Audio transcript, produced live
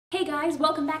guys,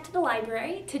 welcome back to the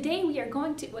library. Today we are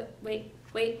going to, wait.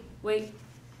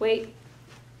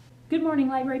 Good morning,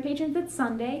 library patrons, it's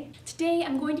Sunday. Today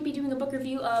I'm going to be doing a book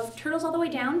review of Turtles All the Way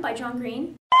Down by John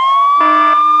Green.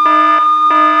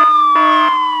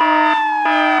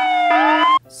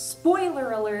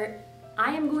 Spoiler alert,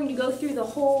 I am going to go through the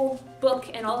whole book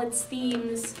and all its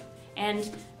themes,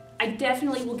 and I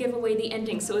definitely will give away the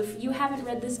ending, so if you haven't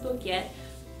read this book yet,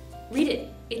 read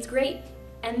it, it's great,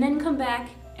 and then come back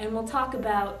and we'll talk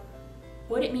about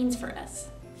what it means for us.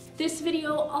 This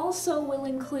video also will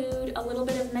include a little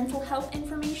bit of mental health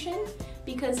information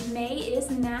because May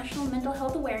is National Mental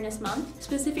Health Awareness Month.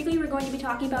 Specifically, we're going to be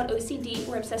talking about OCD,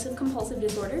 or Obsessive Compulsive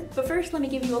Disorder. But first, let me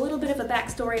give you a little bit of a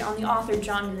backstory on the author,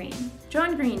 John Green.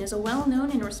 John Green is a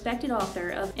well-known and respected author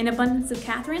of An Abundance of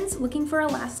Catherines, Looking for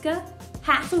Alaska,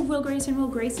 half of Will Grayson,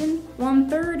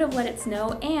 1/3 of Let It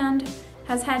Snow, and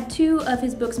has had 2 of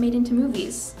his books made into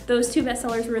movies. Those 2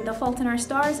 bestsellers were The Fault in Our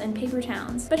Stars and Paper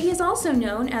Towns. But he is also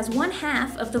known as one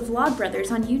half of the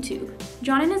Vlogbrothers on YouTube.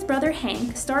 John and his brother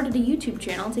Hank started a YouTube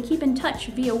channel to keep in touch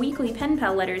via weekly pen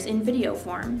pal letters in video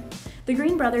form. The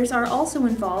Green brothers are also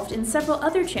involved in several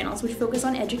other channels which focus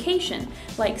on education,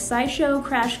 like SciShow,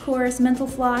 Crash Course, Mental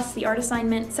Floss, The Art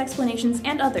Assignment, Sexplanations,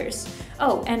 and others.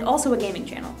 Oh, and also a gaming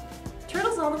channel.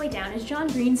 Turtles All the Way Down is John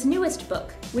Green's newest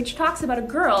book, which talks about a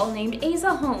girl named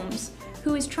Aza Holmes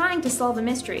who is trying to solve a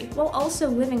mystery while also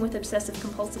living with obsessive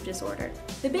compulsive disorder.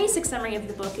 The basic summary of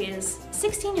the book is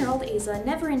 16-year-old Aza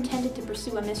never intended to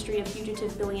pursue a mystery of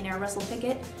fugitive billionaire Russell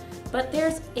Pickett, but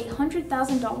there's a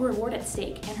 $100,000 reward at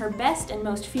stake, and her best and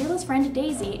most fearless friend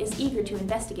Daisy is eager to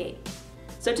investigate.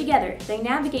 So together, they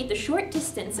navigate the short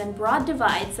distance and broad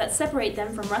divides that separate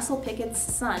them from Russell Pickett's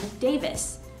son,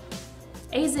 Davis.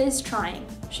 Aza is trying.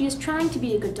 She is trying to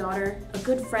be a good daughter, a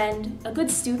good friend, a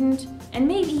good student, and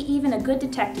maybe even a good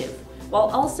detective, while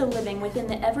also living within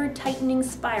the ever-tightening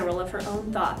spiral of her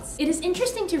own thoughts. It is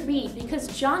interesting to read because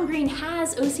John Green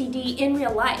has OCD in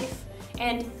real life,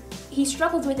 and he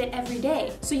struggles with it every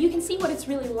day. So you can see what it's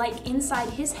really like inside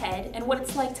his head and what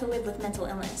it's like to live with mental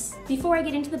illness. Before I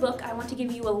get into the book, I want to give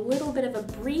you a little bit of a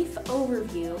brief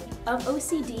overview of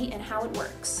OCD and how it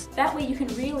works. That way you can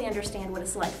really understand what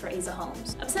it's like for Aza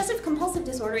Holmes. Obsessive compulsive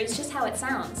disorder is just how it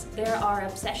sounds. There are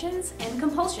obsessions and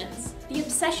compulsions. The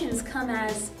obsessions come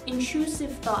as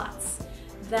intrusive thoughts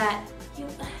that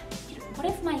what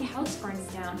if my house burns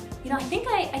down? I think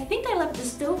I left the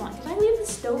stove on. Did I leave the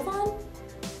stove on?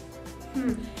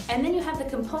 And then you have the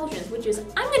compulsions, which is,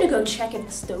 I'm gonna go check if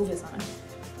the stove is on.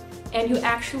 And you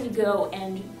actually go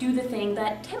and do the thing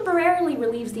that temporarily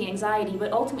relieves the anxiety,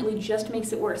 but ultimately just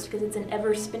makes it worse because it's an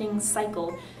ever-spinning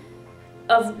cycle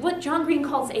of what John Green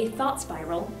calls a thought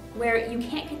spiral, where you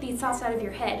can't get these thoughts out of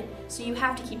your head, so you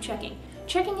have to keep checking.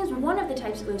 Checking is one of the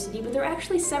types of OCD, but there are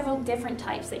actually several different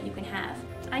types that you can have.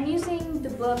 I'm using the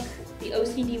book, the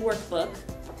OCD Workbook,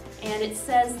 and it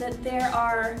says that there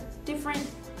are different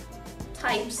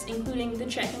types, including the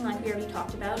checking like we already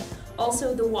talked about,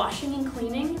 also the washing and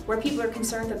cleaning, where people are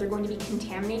concerned that they're going to be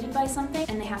contaminated by something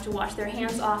and they have to wash their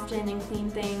hands often and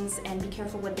clean things and be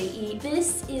careful what they eat.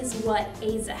 This is what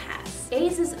Aza has.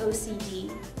 Aza's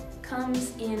OCD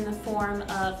comes in the form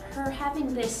of her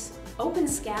having this open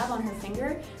scab on her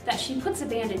finger that she puts a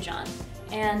bandage on,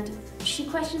 and she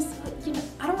questions,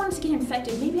 I don't want it to get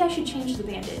infected, maybe I should change the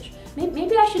bandage.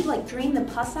 Maybe I should drain the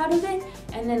pus out of it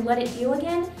and then let it heal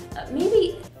again.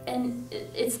 And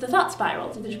it's the thought spiral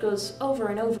which goes over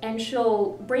and over. And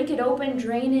she'll break it open,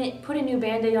 drain it, put a new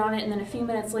Band-Aid on it, and then a few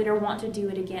minutes later want to do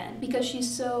it again. Because she's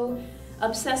so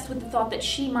obsessed with the thought that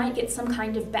she might get some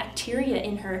kind of bacteria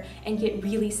in her and get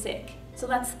really sick. So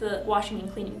that's the washing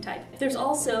and cleaning type. There's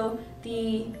also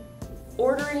the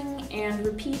ordering and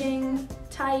repeating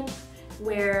type,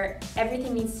 where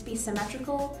everything needs to be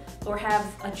symmetrical or have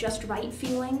a just right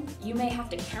feeling. You may have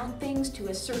to count things to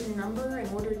a certain number in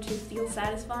order to feel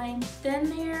satisfying.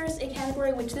 Then there's a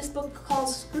category which this book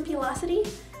calls scrupulosity,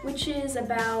 which is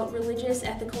about religious,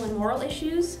 ethical, and moral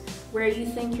issues, where you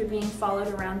think you're being followed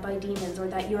around by demons or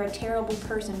that you're a terrible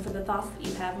person for the thoughts that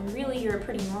you have, and really you're a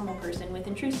pretty normal person with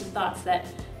intrusive thoughts that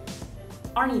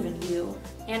aren't even you.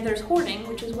 And there's hoarding,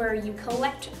 which is where you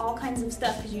collect all kinds of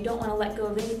stuff because you don't want to let go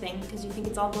of anything because you think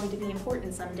it's all going to be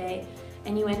important someday,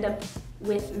 and you end up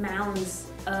with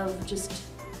mounds of just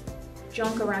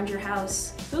junk around your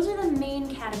house. Those are the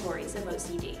main categories of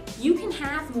OCD. You can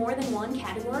have more than one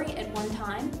category at one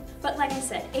time, but like I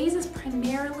said, Aza is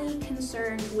primarily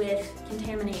concerned with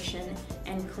contamination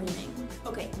and cleaning.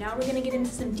 Okay, now we're gonna get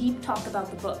into some deep talk about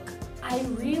the book. I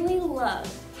really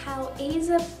love how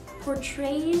Aza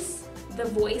portrays the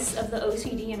voice of the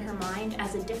OCD in her mind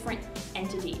as a different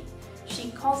entity.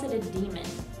 She calls it a demon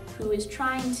who is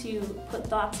trying to put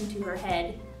thoughts into her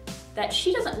head that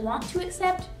she doesn't want to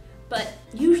accept, but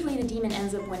usually the demon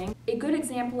ends up winning. A good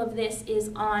example of this is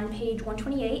on page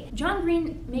 128. John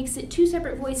Green makes it 2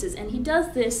 separate voices, and he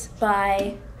does this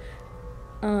by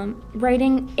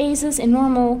writing Aza's in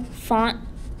normal font,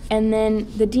 and then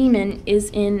the demon is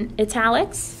in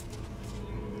italics.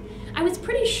 I was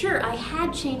pretty sure I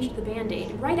had changed the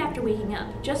Band-Aid right after waking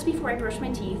up, just before I brushed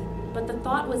my teeth, but the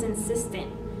thought was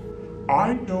insistent.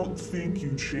 I don't think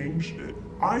you changed it.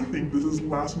 I think this is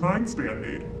last night's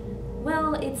Band-Aid.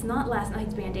 Well, it's not last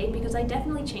night's Band-Aid because I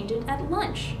definitely changed it at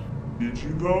lunch. Did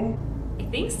you though? I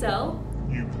think so.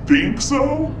 You think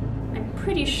so? I'm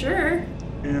pretty sure.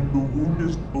 And the wound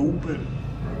is open.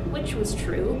 Which was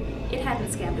true. It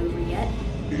hadn't scabbed over yet.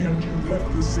 And you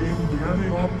left the same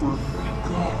Band-Aid on for,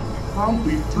 God,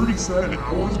 probably 37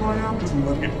 hours by now, just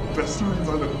letting it fester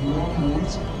inside a long,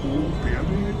 moist, old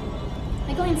Band-Aid?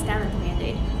 I glanced down at the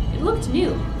Band-Aid. It looked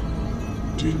new.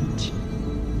 Didn't.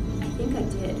 I think I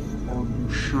did. Are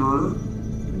you sure?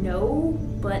 No,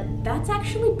 but that's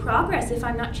actually progress if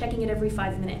I'm not checking it every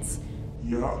 5 minutes.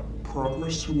 Yeah,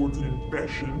 progress towards an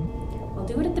infection. I'll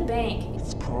do it at the bank.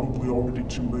 It's probably already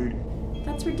too late.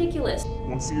 That's ridiculous.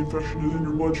 Once the infection is in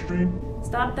your bloodstream,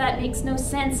 Stop, that makes no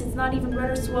sense. It's not even red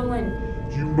or swollen.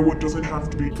 you know it doesn't have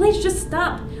to be. Please just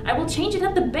stop. I will change it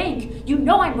at the bank. You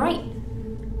know I'm right.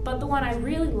 But the one I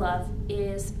really love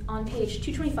is on page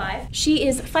 225. She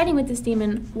is fighting with this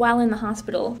demon while in the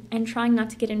hospital and trying not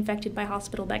to get infected by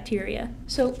hospital bacteria.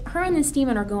 So her and this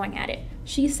demon are going at it.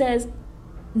 She says,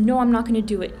 "No, I'm not going to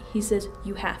do it." He says,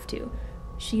 "You have to."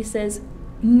 She says,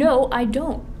 "No, I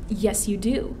don't." "Yes, you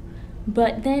do."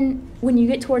 But then when you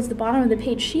get towards the bottom of the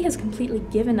page, she has completely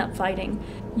given up fighting.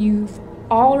 You've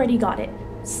already got it.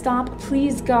 Stop,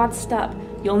 please God, stop.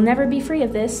 You'll never be free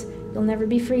of this. You'll never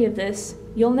be free of this.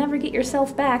 You'll never get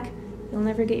yourself back. You'll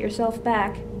never get yourself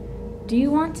back. Do you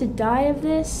want to die of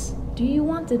this? Do you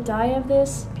want to die of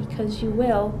this? Because you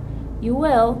will. You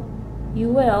will. You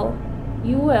will.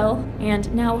 You will.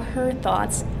 And now her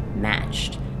thoughts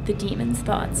matched the demon's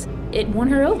thoughts. It won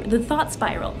her over. The thought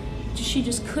spiral. She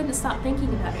just couldn't stop thinking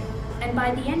about it. And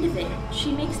by the end of it,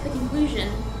 she makes the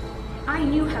conclusion, I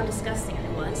knew how disgusting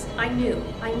it was. I knew.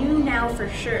 I knew now for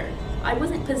sure. I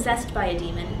wasn't possessed by a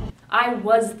demon. I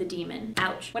was the demon.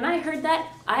 Ouch. When I heard that,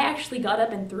 I actually got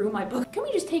up and threw my book. Can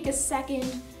we just take a second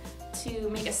to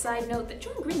make a side note that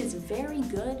John Green is very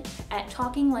good at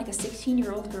talking like a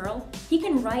 16-year-old girl. He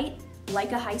can write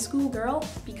like a high school girl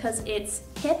because it's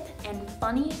hip and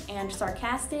funny and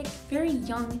sarcastic, very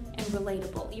young and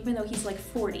relatable, even though he's like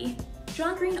 40.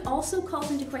 John Green also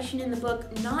calls into question in the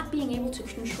book not being able to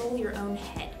control your own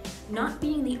head, not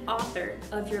being the author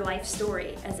of your life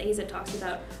story, as Aza talks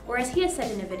about, or as he has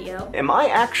said in a video, am I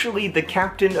actually the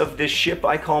captain of this ship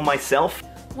I call myself?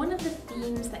 One of the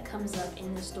themes that comes up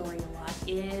in the story a lot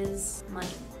is money.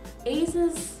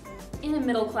 Aza's in a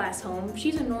middle-class home.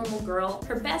 She's a normal girl.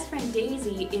 Her best friend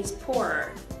Daisy is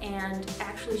poorer and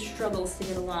actually struggles to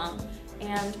get along.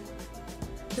 And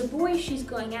the boy she's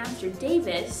going after,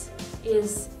 Davis,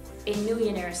 is a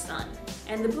millionaire's son.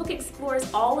 And the book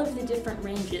explores all of the different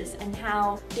ranges and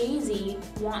how Daisy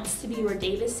wants to be where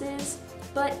Davis is,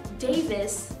 but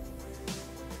Davis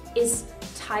is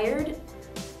tired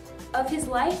of his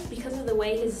life because of the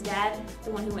way his dad,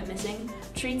 the one who went missing,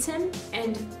 treats him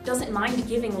and doesn't mind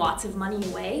giving lots of money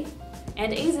away.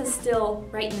 And Aza's still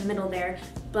right in the middle there,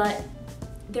 but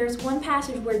there's one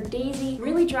passage where Daisy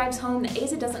really drives home that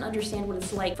Aza doesn't understand what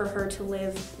it's like for her to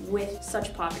live with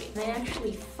such poverty. They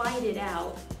actually fight it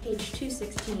out. Page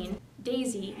 216,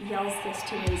 Daisy yells this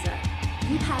to Aza.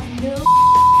 You have no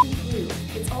clue.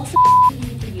 It's also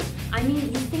easy for you. I mean,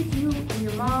 you think you and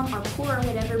your mom are poor or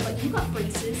whatever, but you got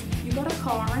braces, you got a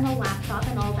car and a laptop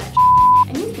and all that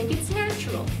and you think it's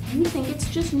natural. You think it's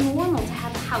just normal to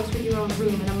have a house with your own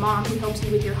room and a mom who helps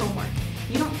you with your homework.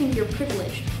 You don't think you're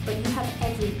privileged, but you have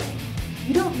everything.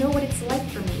 You don't know what it's like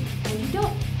for me, and you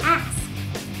don't ask.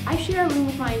 I share a room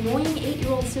with my annoying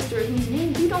 8-year-old sister whose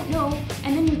name you don't know,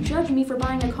 and then you judge me for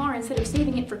buying a car instead of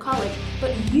saving it for college,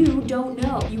 but you don't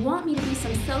know. You want me to be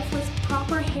some selfless,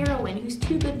 proper heroine who's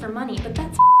too good for money, but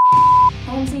that's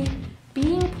Holmesy,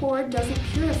 being poor doesn't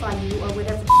purify you or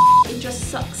whatever. It just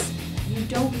sucks. You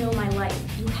don't know my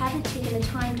life. You haven't taken the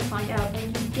time to find out,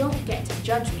 and you don't get to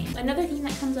judge me. Another theme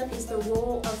that comes up is the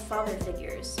role of father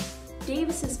figures.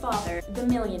 Davis's father, the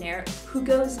millionaire, who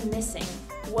goes missing,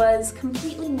 was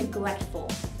completely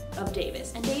neglectful of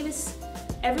Davis. And Davis,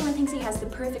 everyone thinks he has the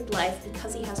perfect life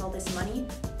because he has all this money,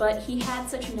 but he had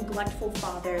such a neglectful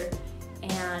father,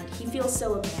 and he feels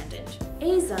so abandoned.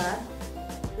 Aza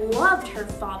loved her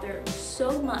father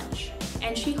so much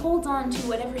and she holds on to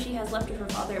whatever she has left of her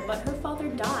father, but her father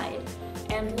died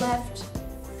and left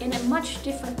in a much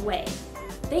different way.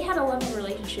 They had a loving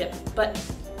relationship, but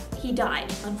he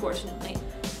died, unfortunately.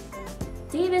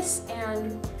 Davis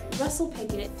and Russell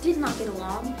Pickett did not get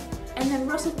along, and then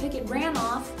Russell Pickett ran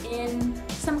off in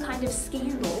some kind of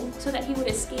scandal so that he would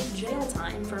escape jail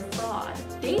time for fraud.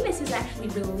 Davis is actually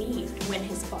relieved when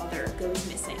his father goes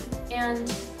missing, and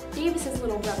Davis's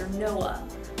little brother Noah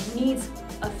needs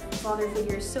a father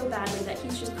figure so badly that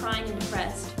he's just crying and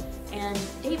depressed, and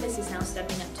Davis is now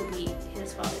stepping up to be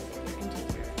his father figure and take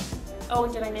care of him. Oh,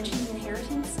 did I mention the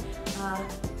inheritance?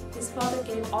 His father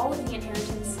gave all of the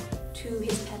inheritance to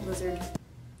his pet lizard.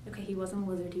 Okay, he wasn't a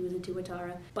lizard, he was a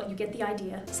tuatara, but you get the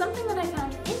idea. Something that I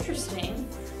found interesting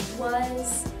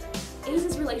was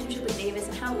Aza's relationship with Davis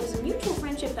and how it was a mutual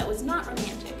friendship that was not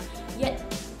romantic, yet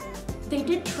they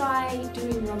did try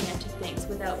doing romantic things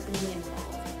without being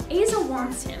involved. Aza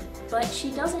wants him, but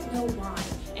she doesn't know why,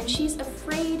 and she's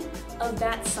afraid of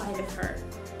that side of her.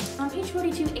 On page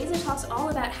 42, Aza talks all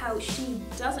about how she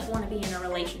doesn't want to be in a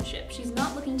relationship. She's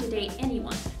not looking to date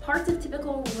anyone. Parts of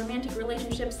typical romantic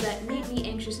relationships that made me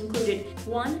anxious included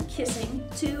 1. Kissing,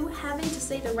 2. Having to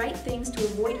say the right things to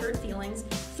avoid hurt feelings,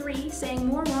 3. Saying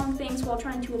more wrong things while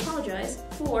trying to apologize,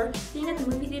 4. Being at the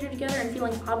movie theater together and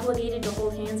feeling obligated to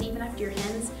hold hands even after your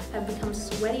hands have become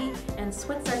sweaty and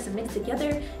sweat starts to mix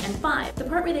together, and 5. The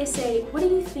part where they say, "What are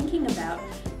you thinking about?"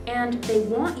 And they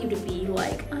want you to be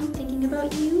like, "I'm thinking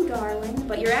about you, darling,"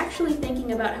 but you're actually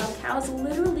thinking about how cows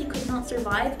literally could not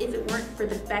survive if it weren't for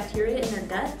the bacteria in their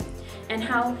gut, and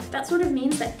how that sort of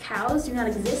means that cows do not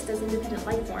exist as independent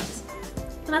life forms.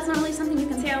 And that's not really something you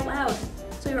can say out loud,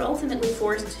 so you're ultimately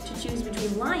forced to choose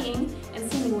between lying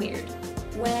and seeming weird.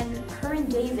 When her and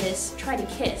Davis try to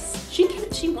kiss,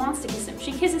 she wants to kiss him.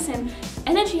 She kisses him,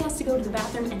 and then she has to go to the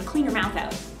bathroom and clean her mouth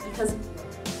out, because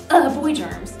boy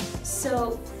germs.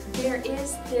 So there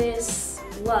is this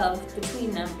love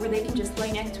between them where they can just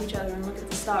lay next to each other and look at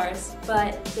the stars,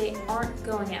 but they aren't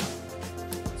going out.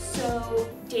 So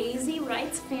Daisy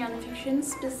writes fan fiction,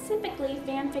 specifically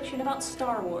fan fiction about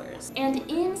Star Wars. And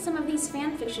in some of these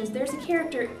fan fictions, there's a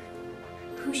character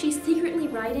who she's secretly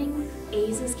writing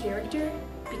Aza's character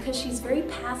because she's very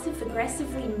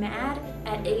passive-aggressively mad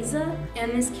at Aza.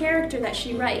 And this character that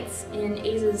she writes in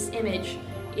Aza's image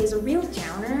is a real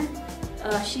downer.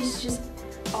 She's just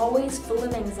always full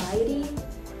of anxiety.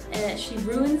 She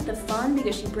ruins the fun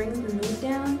because she brings the mood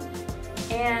down.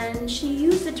 And she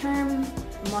used the term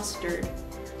mustard,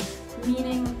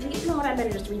 meaning, you know what, I better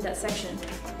just read that section.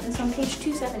 It's on page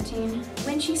 217.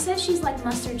 When she says she's like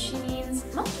mustard, she means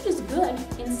mustard is good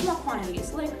in small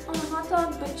quantities, like on a hot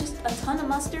dog, but just a ton of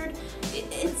mustard,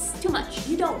 it's too much.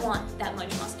 You don't want that much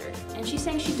mustard. And she's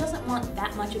saying she doesn't want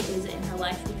that much of Aza in her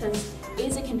life because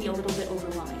Aza can be a little bit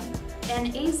overwhelming.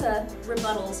 And Aza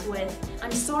rebuttals with,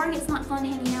 "I'm sorry it's not fun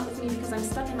hanging out with me because I'm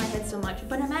stuck in my head so much,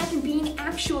 but imagine being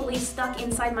actually stuck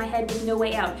inside my head with no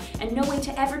way out and no way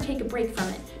to ever take a break from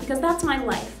it, because that's my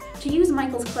life." To use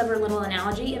Michael's clever little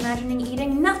analogy, imagining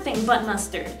eating nothing but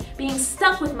mustard, being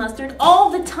stuck with mustard all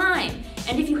the time.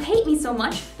 And if you hate me so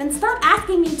much, then stop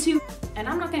asking me to. And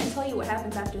I'm not going to tell you what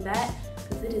happens after that,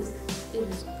 because it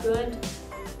is good.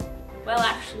 Well,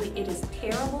 actually, it is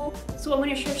terrible. So I'm going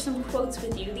to share some quotes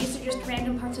with you. These are just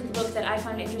random parts of the book that I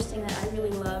found interesting that I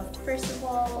really loved. First of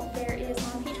all, there is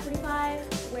on page 45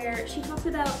 where she talks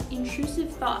about intrusive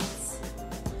thoughts.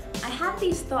 I have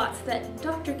these thoughts that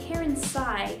Dr. Karen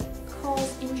Tsai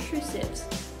calls intrusives,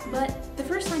 but the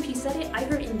first time she said it, I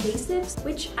heard invasives,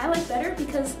 which I like better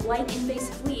because, like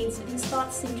invasive weeds, these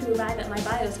thoughts seem to arrive at my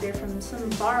biosphere from some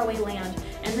faraway land,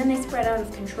 and then they spread out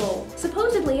of control.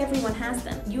 Supposedly everyone has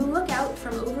them. You look out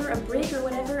from over a bridge or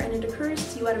whatever, and it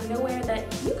occurs to you out of nowhere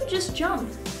that you could just jump.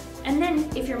 And then,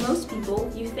 if you're most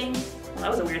people, you think, well, that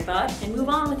was a weird thought, and move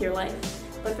on with your life.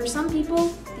 But for some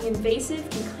people, the invasive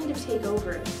can kind of take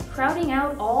over, crowding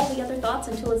out all the other thoughts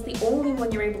until it's the only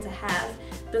one you're able to have,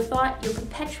 the thought you're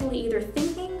perpetually either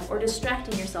thinking or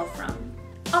distracting yourself from.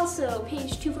 Also,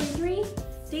 page 243,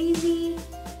 Daisy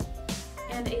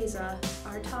and Aza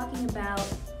are talking about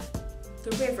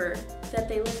the river that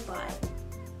they live by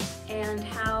and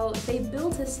how they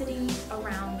built a city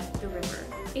around the river.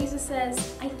 Aza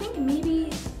says, "I think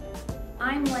maybe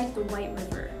I'm like the White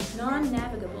River,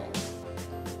 non-navigable."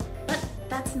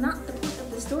 That's not the point of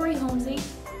the story, Holmesy.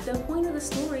 The point of the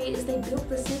story is they built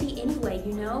the city anyway,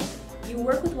 you know? You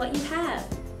work with what you have.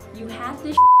 You have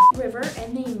this river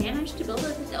and they managed to build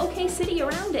an okay city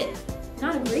around it.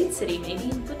 Not a great city maybe,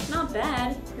 but not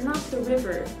bad. You're not the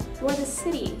river, you're the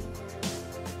city.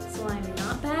 So I'm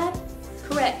not bad?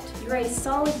 Correct, you're a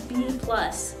solid B+.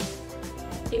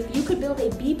 If you could build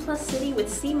a B+ city with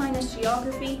C-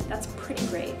 geography, that's pretty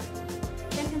great.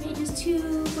 Then from pages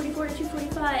 244 to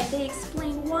 245, they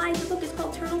explain why the book is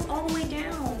called Turtles All the Way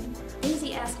Down.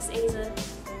 Daisy asks Aza,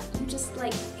 you just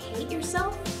like hate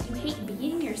yourself? You hate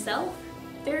being yourself?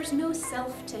 There's no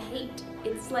self to hate.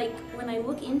 It's like when I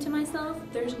look into myself,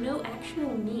 there's no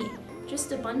actual me.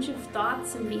 Just a bunch of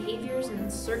thoughts and behaviors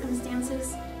and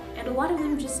circumstances, and a lot of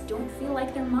them just don't feel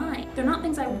like they're mine. They're not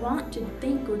things I want to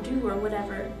think or do or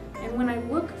whatever. And when I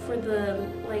look for the,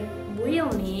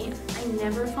 real me, I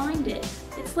never find it.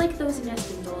 It's like those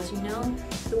nesting dolls, you know?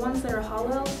 The ones that are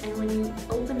hollow, and when you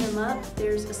open them up,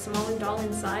 there's a smaller doll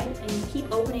inside, and you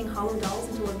keep opening hollow dolls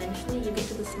until eventually you get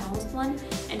to the smallest one,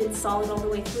 and it's solid all the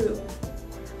way through.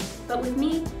 But with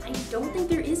me, I don't think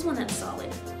there is one that's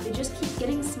solid. They just keep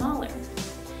getting smaller.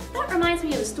 That reminds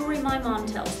me of a story my mom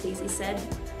tells, Daisy said.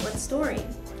 What story?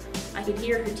 I could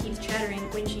hear her teeth chattering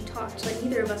when she talked, but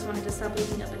neither of us wanted to stop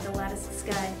looking up at the latticed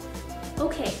sky.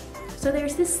 Okay, so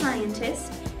there's this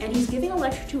scientist, and he's giving a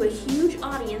lecture to a huge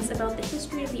audience about the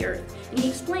history of the Earth, and he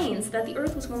explains that the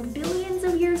Earth was formed billions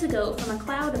of years ago from a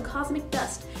cloud of cosmic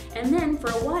dust, and then for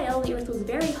a while the Earth was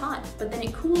very hot, but then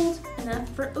it cooled enough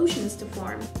for oceans to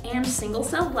form, and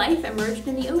single-celled life emerged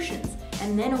in the oceans.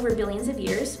 And then over billions of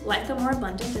years, life got more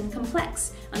abundant and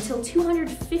complex, until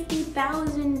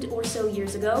 250,000 or so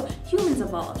years ago, humans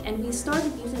evolved, and we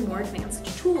started using more advanced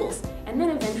tools, and then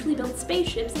eventually built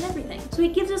spaceships and everything. So he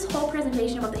gives this whole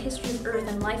presentation about the history of Earth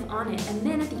and life on it, and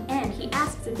then at the end, he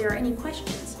asks if there are any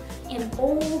questions. An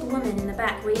old woman in the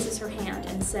back raises her hand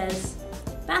and says,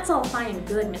 "That's all fine and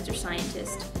good, Mr.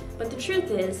 Scientist, but the truth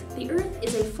is, the Earth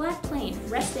is a flat plane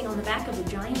resting on the back of a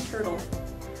giant turtle."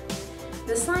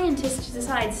 The scientist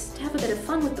decides to have a bit of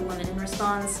fun with the woman and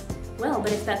responds, "Well,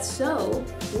 but if that's so,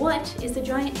 what is the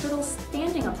giant turtle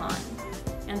standing upon?"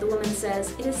 And the woman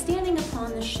says, "It is standing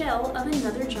upon the shell of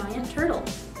another giant turtle."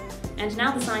 And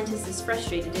now the scientist is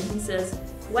frustrated and he says,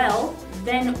 "Well,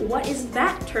 then what is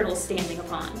that turtle standing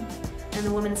upon?" And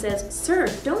the woman says, "Sir,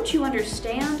 don't you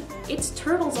understand? It's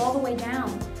turtles all the way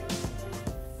down."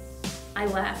 I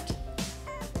laughed.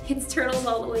 It's turtles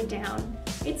all the way down.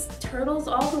 It's turtles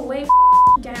all the way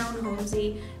down,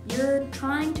 Holmesy. You're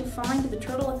trying to find the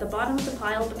turtle at the bottom of the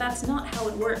pile, but that's not how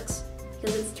it works.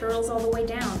 Because it's turtles all the way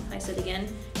down, I said again,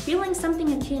 feeling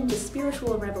something akin to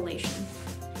spiritual revelation.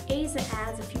 Aza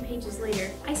adds a few pages later,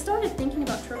 I started thinking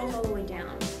about turtles all the way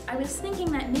down. I was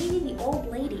thinking that maybe the old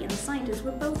lady and the scientist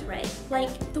were both right.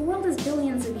 Like, the world is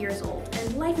billions of years old,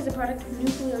 and life is a product of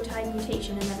nucleotide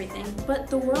mutation and everything, but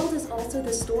the world is also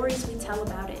the stories we tell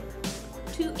about it.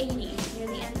 280, near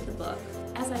the end of the book.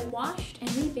 As I washed and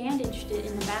rebandaged it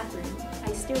in the bathroom,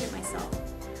 I stared at myself.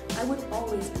 I would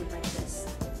always be like this.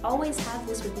 Always have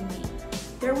this within me.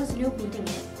 There was no beating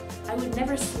it. I would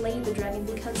never slay the dragon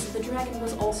because the dragon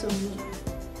was also me.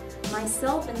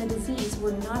 Myself and the disease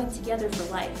were knotted together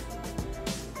for life.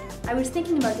 I was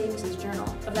thinking about Davis's journal,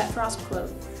 of that Frost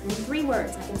quote. In 3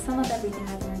 words, I can sum up everything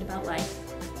I've learned about life.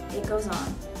 It goes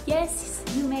on. Yes,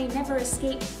 you may never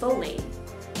escape fully,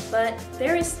 but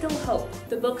there is still hope.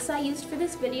 The books I used for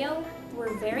this video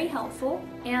were very helpful,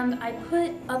 and I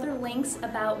put other links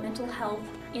about mental health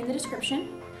in the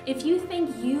description. If you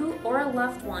think you or a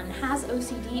loved one has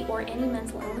OCD or any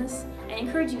mental illness, I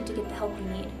encourage you to get the help you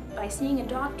need by seeing a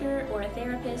doctor or a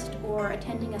therapist or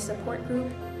attending a support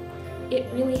group. It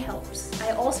really helps.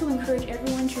 I also encourage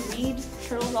everyone to read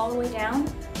Turtles All the Way Down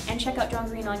and check out John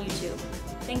Green on YouTube.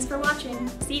 Thanks for watching.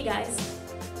 See you guys.